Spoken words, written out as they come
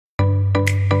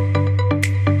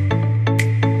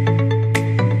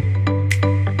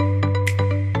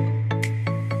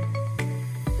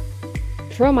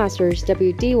TrolMaster's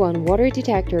WD1 water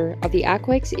detector of the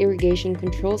Aqua X irrigation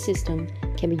control system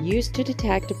can be used to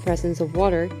detect the presence of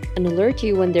water and alert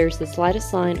you when there's the slightest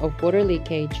sign of water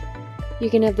leakage. You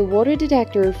can have the water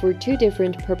detector for two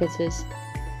different purposes.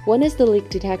 One is the leak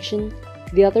detection,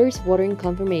 the other is watering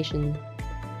confirmation.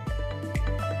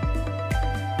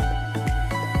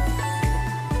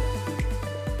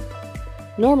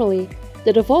 Normally,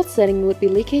 the default setting would be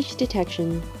leakage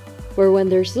detection, where when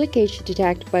there's leakage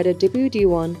detected by the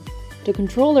WD1, the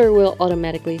controller will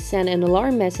automatically send an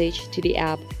alarm message to the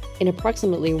app in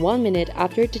approximately 1 minute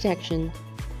after detection.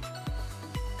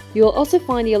 You will also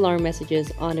find the alarm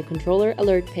messages on the controller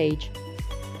alert page.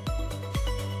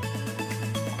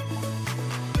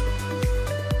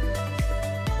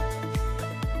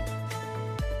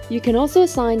 You can also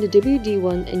assign the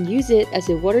WD1 and use it as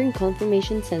a watering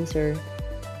confirmation sensor.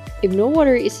 If no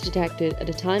water is detected at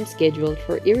the time scheduled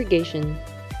for irrigation,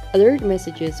 alert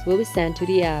messages will be sent to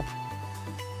the app.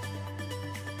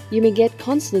 You may get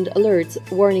constant alerts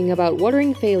warning about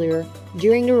watering failure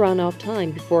during the runoff time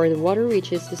before the water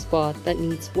reaches the spot that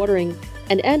needs watering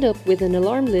and end up with an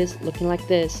alarm list looking like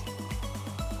this.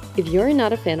 If you're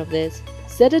not a fan of this,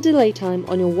 set a delay time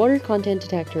on your water content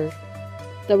detector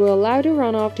that will allow the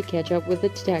runoff to catch up with the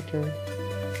detector.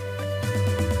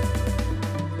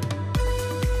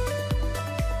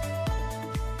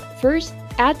 First,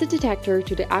 add the detector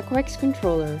to the Aqua X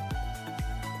controller.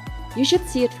 You should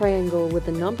see a triangle with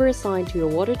the number assigned to your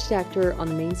water detector on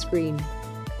the main screen.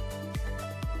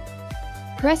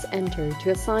 Press Enter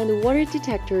to assign the water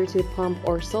detector to the pump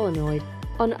or solenoid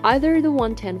on either the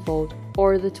 110V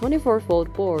or the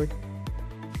 24V board.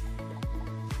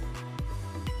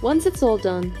 Once it's all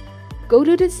done, go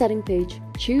to the setting page,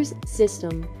 choose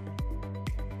System,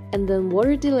 and then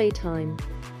Water Delay Time.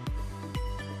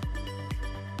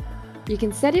 You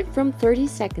can set it from 30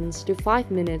 seconds to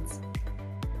 5 minutes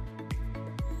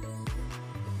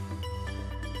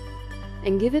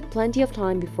and give it plenty of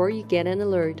time before you get an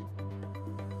alert.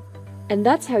 And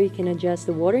that's how you can adjust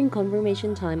the watering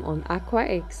confirmation time on Aqua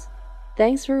X.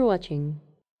 Thanks for watching.